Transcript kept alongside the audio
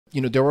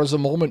there was a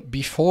moment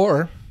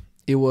before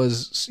it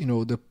was,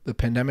 the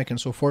pandemic and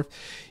so forth.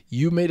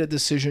 You made a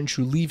decision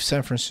to leave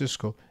San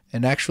Francisco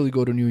and actually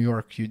go to New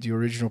York, the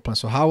original plan.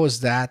 So how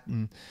was that,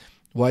 and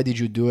why did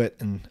you do it,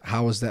 and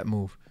how was that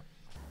move?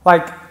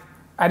 Like,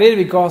 I did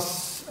it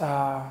because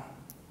I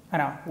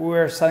know we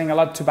were selling a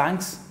lot to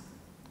banks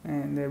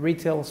in the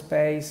retail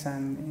space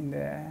and in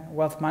the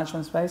wealth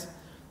management space,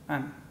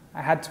 and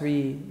I had to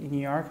be in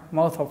New York.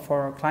 Most of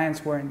our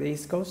clients were in the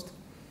East Coast.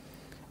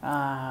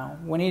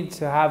 We needed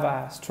to have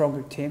a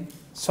stronger team.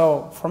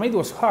 So for me, it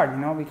was hard,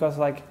 because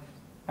like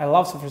I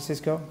love San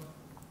Francisco.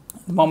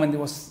 At the moment, it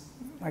was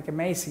like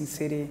amazing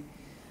city.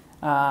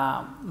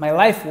 My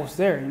life was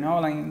there,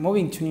 like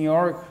moving to New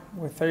York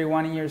with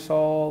 31 years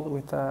old,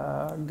 with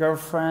a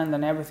girlfriend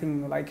and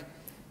everything. Like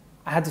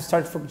I had to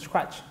start from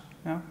scratch,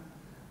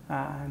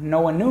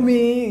 no one knew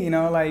me,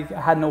 like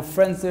I had no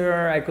friends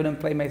there. I couldn't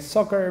play my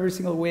soccer every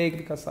single week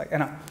because but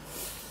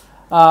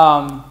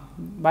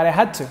I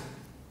had to.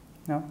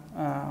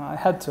 I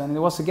had to, and it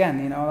was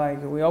again,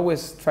 like we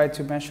always try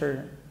to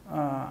measure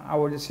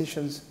our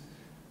decisions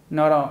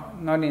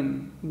not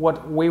in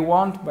what we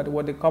want, but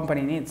what the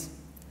company needs,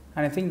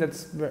 and I think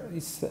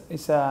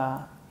it's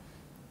a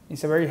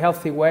very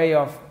healthy way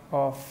of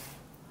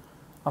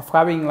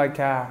having like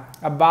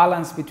a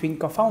balance between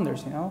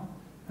co-founders.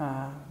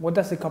 What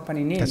does the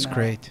company need? That's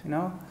great.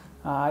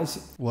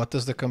 What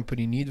does the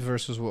company need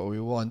versus what we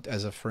want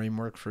as a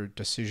framework for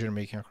decision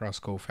making across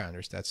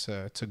co-founders? It's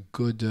a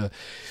good.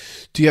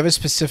 Do you have a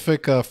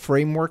specific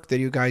framework that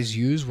you guys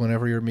use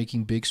whenever you're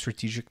making big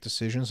strategic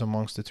decisions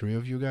amongst the three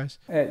of you guys?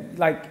 It's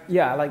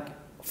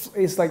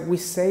like we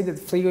say that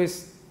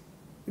Fligo's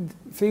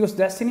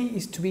destiny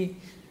is to be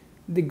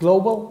the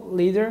global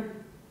leader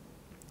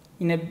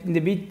in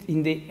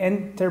the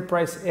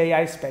enterprise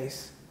AI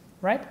space,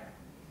 right?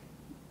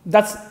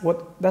 That's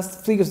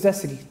Fligo's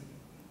destiny.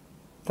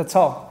 That's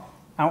all.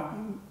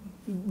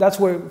 That's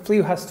where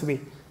Fligo has to be.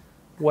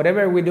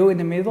 Whatever we do in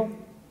the middle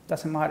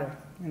doesn't matter.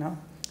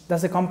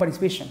 That's the company's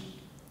vision,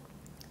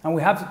 and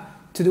we have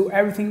to do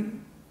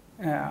everything.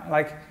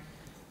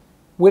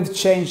 We've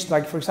changed.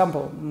 Like for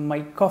example,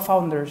 my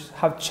co-founders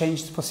have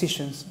changed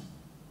positions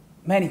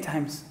many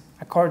times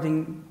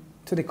according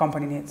to the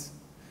company needs.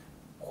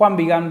 Juan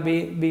began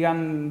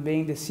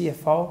being the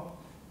CFO,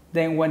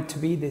 then went to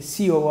be the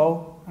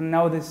COO, and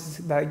now this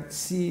is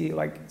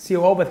like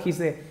COO, but he's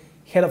the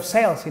head of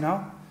sales,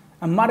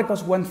 And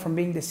Marcos went from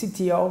being the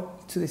CTO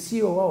to the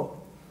COO.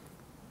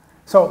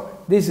 So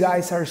these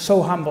guys are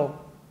so humble,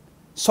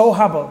 so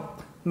humble.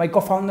 My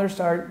co-founders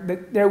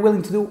they're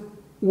willing to do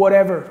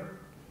whatever,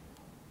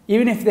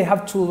 even if they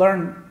have to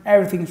learn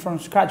everything from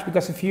scratch.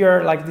 Because if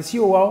you're like the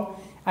COO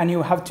and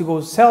you have to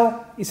go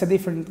sell, it's a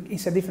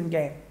different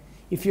game.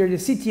 If you're the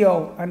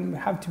CTO and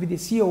have to be the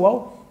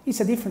COO,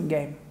 it's a different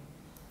game.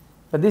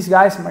 But these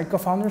guys, my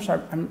co-founders,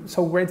 I'm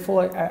so grateful.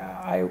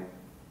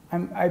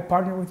 I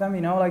partner with them,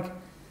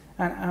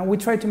 and we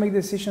try to make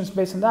decisions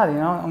based on that,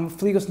 on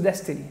Fligo's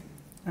destiny,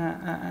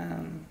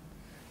 and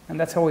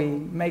that's how we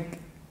make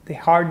the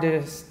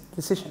hardest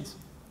decisions.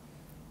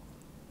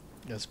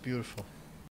 That's beautiful.